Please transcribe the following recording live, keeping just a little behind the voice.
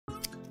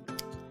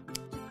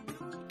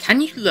Can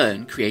you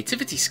learn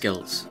creativity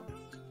skills?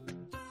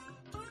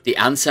 The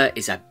answer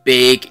is a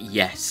big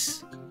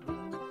yes.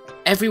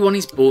 Everyone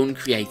is born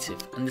creative,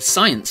 and the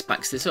science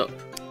backs this up.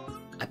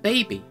 A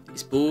baby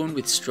is born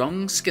with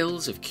strong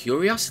skills of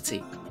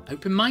curiosity,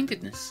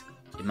 open-mindedness,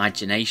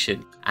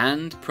 imagination,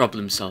 and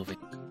problem solving.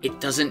 It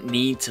doesn't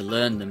need to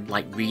learn them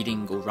like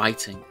reading or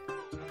writing.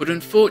 But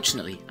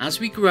unfortunately,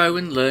 as we grow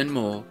and learn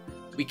more,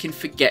 we can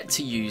forget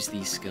to use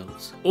these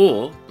skills,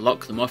 or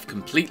block them off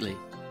completely.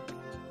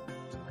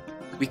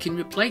 We can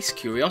replace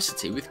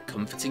curiosity with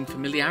comforting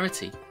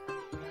familiarity.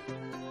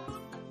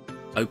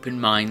 Open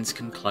minds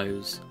can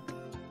close.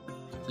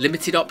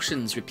 Limited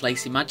options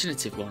replace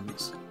imaginative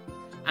ones.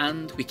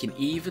 And we can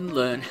even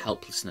learn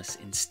helplessness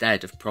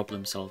instead of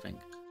problem solving.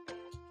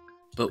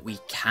 But we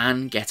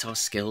can get our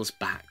skills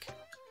back.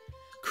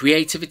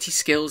 Creativity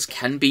skills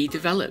can be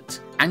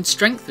developed and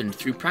strengthened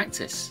through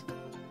practice.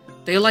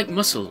 They are like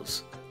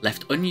muscles.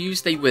 Left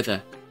unused, they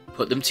wither.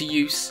 Put them to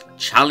use,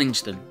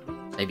 challenge them.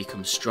 They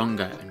become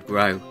stronger and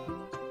grow.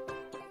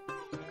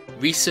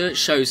 Research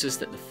shows us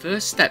that the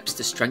first steps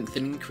to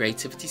strengthening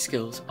creativity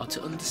skills are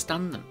to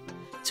understand them,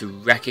 to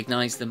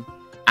recognise them,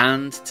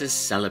 and to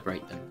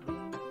celebrate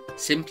them.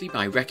 Simply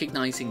by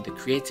recognising the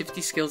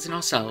creativity skills in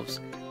ourselves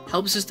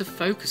helps us to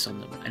focus on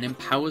them and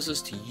empowers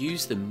us to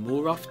use them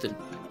more often,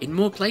 in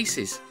more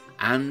places,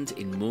 and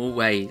in more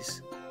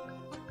ways.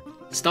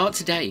 Start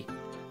today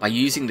by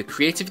using the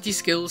Creativity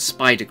Skills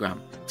Spidergram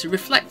to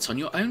reflect on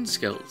your own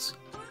skills,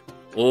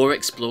 or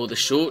explore the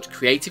short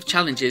creative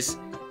challenges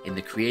in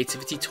the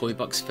Creativity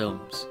Toybox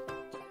films.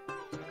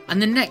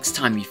 And the next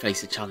time you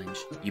face a challenge,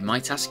 you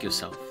might ask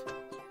yourself,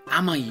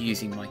 am I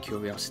using my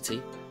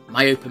curiosity,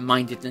 my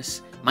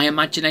open-mindedness, my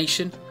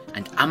imagination,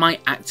 and am I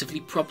actively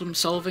problem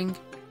solving?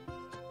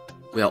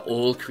 We are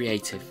all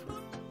creative.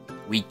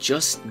 We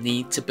just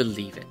need to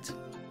believe it.